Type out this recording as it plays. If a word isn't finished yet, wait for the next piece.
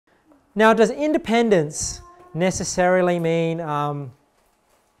Now, does independence necessarily mean,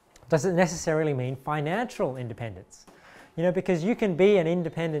 does it necessarily mean financial independence? You know, because you can be an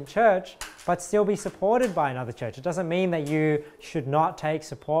independent church but still be supported by another church. It doesn't mean that you should not take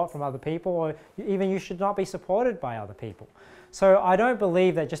support from other people, or even you should not be supported by other people. So I don't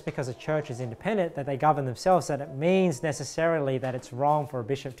believe that just because a church is independent, that they govern themselves, that it means necessarily that it's wrong for a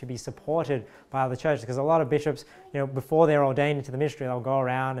bishop to be supported by other churches. Because a lot of bishops, you know, before they're ordained into the ministry, they'll go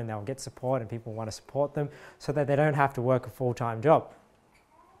around and they'll get support, and people want to support them so that they don't have to work a full-time job.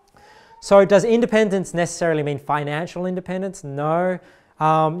 So does independence necessarily mean financial independence? No. You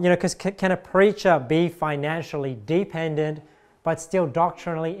know, because can a preacher be financially dependent but still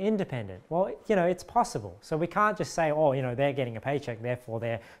doctrinally independent? Well, you know, it's possible. So we can't just say, oh, you know, they're getting a paycheck, therefore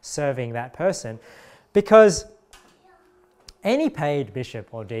they're serving that person. Because any paid bishop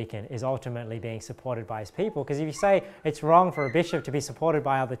or deacon is ultimately being supported by his people. Because if you say it's wrong for a bishop to be supported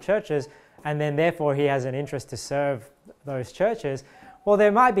by other churches, and then therefore he has an interest to serve those churches, well,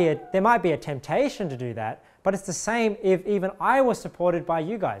 there might be a temptation to do that, but it's the same if even I was supported by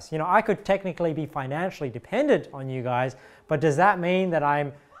you guys. You know, I could technically be financially dependent on you guys, but does that mean that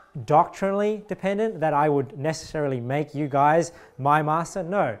I'm doctrinally dependent, that I would necessarily make you guys my master?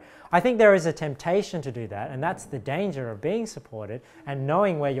 No. I think there is a temptation to do that, and that's the danger of being supported and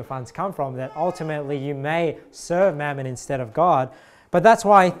knowing where your funds come from, that ultimately you may serve mammon instead of God. But that's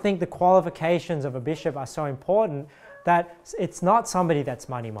why I think the qualifications of a bishop are so important, that it's not somebody that's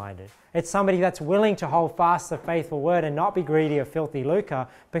money-minded. It's somebody that's willing to hold fast the faithful word and not be greedy of filthy lucre,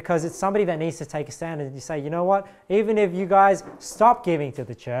 because it's somebody that needs to take a stand and you say, you know what, even if you guys stop giving to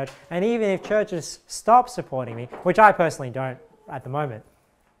the church, and even if churches stop supporting me, which I personally don't at the moment,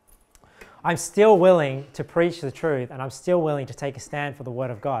 I'm still willing to preach the truth, and I'm still willing to take a stand for the word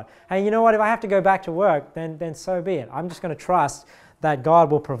of God. And you know what, if I have to go back to work, then so be it. I'm just going to trust that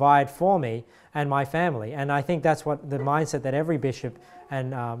God will provide for me and my family. And I think that's what the mindset that every bishop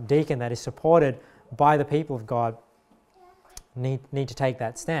and deacon that is supported by the people of God need to take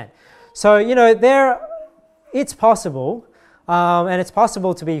that stand. So, you know, it's possible, and it's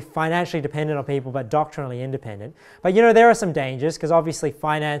possible to be financially dependent on people but doctrinally independent. But, you know, there are some dangers, because obviously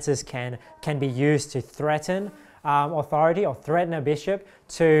finances can be used to threaten authority, or threaten a bishop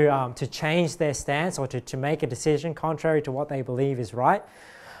to change their stance, or to make a decision contrary to what they believe is right.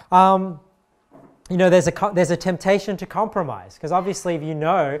 You know, there's a temptation to compromise, because obviously if you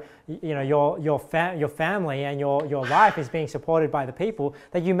know your family and your life is being supported by the people,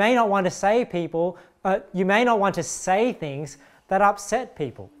 that you may not want to say things that upset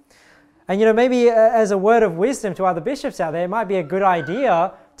people. And you know, maybe as a word of wisdom to other bishops out there, it might be a good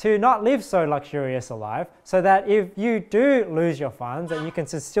idea to not live so luxurious a life, so that if you do lose your funds, that you can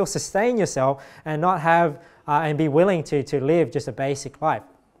still sustain yourself and not have and be willing to live just a basic life.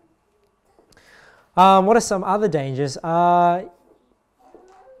 What are some other dangers? Yeah,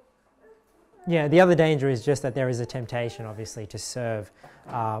 the other danger is just that there is a temptation, obviously, to serve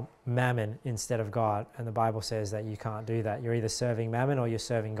mammon instead of God. And the Bible says that you can't do that. You're either serving mammon or you're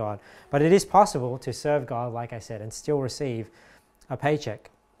serving God. But it is possible to serve God, like I said, and still receive a paycheck.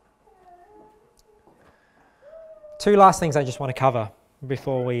 Two last things I just want to cover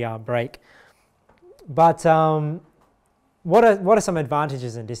before we break. But what are some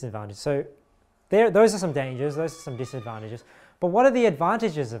advantages and disadvantages? So those are some dangers, those are some disadvantages. But what are the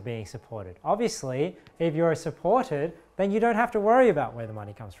advantages of being supported? Obviously, if you're supported, then you don't have to worry about where the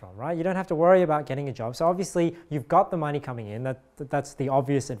money comes from, right? You don't have to worry about getting a job. So obviously, you've got the money coming in. That's the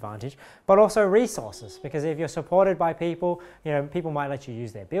obvious advantage. But also resources, because if you're supported by people, you know, people might let you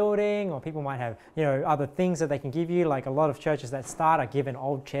use their building, or people might have, you know, other things that they can give you. Like a lot of churches that start are given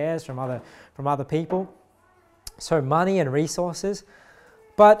old chairs from other people. So money and resources.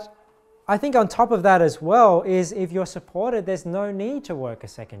 But I think on top of that as well is, if you're supported, there's no need to work a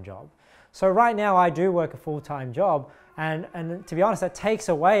second job. So right now I do work a full-time job, and to be honest, that takes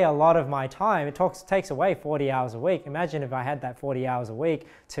away a lot of my time. It takes away 40 hours a week. Imagine if I had that 40 hours a week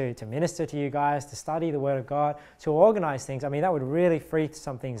to minister to you guys, to study the Word of God, to organize things. I mean, that would really free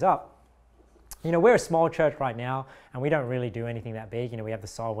some things up. You know, we're a small church right now, and we don't really do anything that big. You know, we have the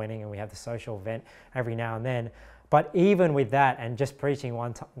soul winning and we have the social event every now and then. But even with that, and just preaching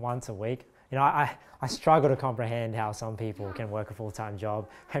once a week, you know, I struggle to comprehend how some people can work a full-time job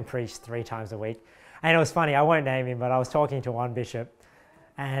and preach 3 times a week. And it was funny, I won't name him, but I was talking to one bishop,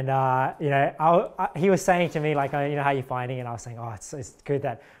 and you know, he was saying to me, like, you know, how are you finding it? And I was saying, oh, it's good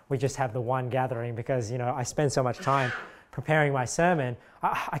that we just have the one gathering, because, you know, I spend so much time preparing my sermon.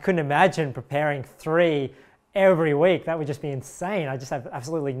 I couldn't imagine preparing 3 every week. That would just be insane. I just have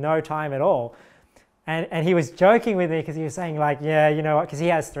absolutely no time at all. And he was joking with me because he was saying like, yeah, you know what, because he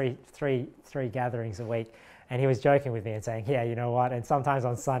has three gatherings a week. And he was joking with me and saying, yeah, you know what, and sometimes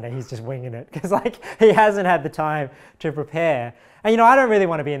on Sunday he's just winging it because like he hasn't had the time to prepare. And you know, I don't really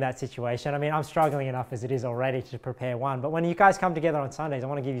want to be in that situation. I mean, I'm struggling enough as it is already to prepare one. But when you guys come together on Sundays, I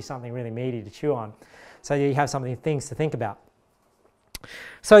want to give you something really meaty to chew on so you have things to think about.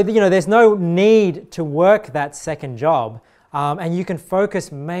 So, you know, there's no need to work that second job, and you can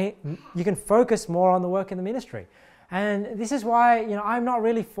focus more on the work in the ministry. And this is why, you know, I'm not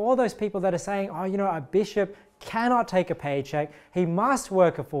really for those people that are saying, oh, you know, a bishop cannot take a paycheck. He must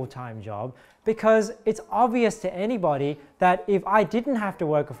work a full-time job, because it's obvious to anybody that if I didn't have to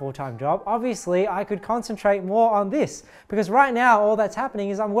work a full-time job, obviously I could concentrate more on this. Because right now, all that's happening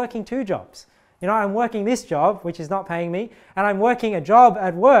is I'm working 2 jobs. You know, I'm working this job, which is not paying me, and I'm working a job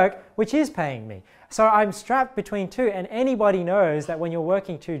at work, which is paying me. So I'm strapped between 2, and anybody knows that when you're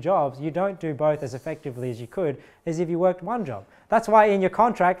working 2 jobs, you don't do both as effectively as you could as if you worked 1 job. That's why in your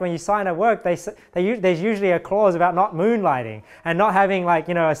contract, when you sign at work, there's usually a clause about not moonlighting and not having like,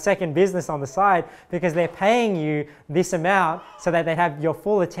 you know, a second business on the side, because they're paying you this amount so that they have your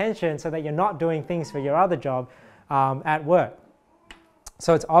full attention, so that you're not doing things for your other job at work.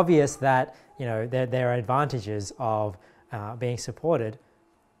 So it's obvious that, you know, there are advantages of being supported,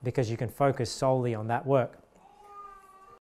 because you can focus solely on that work.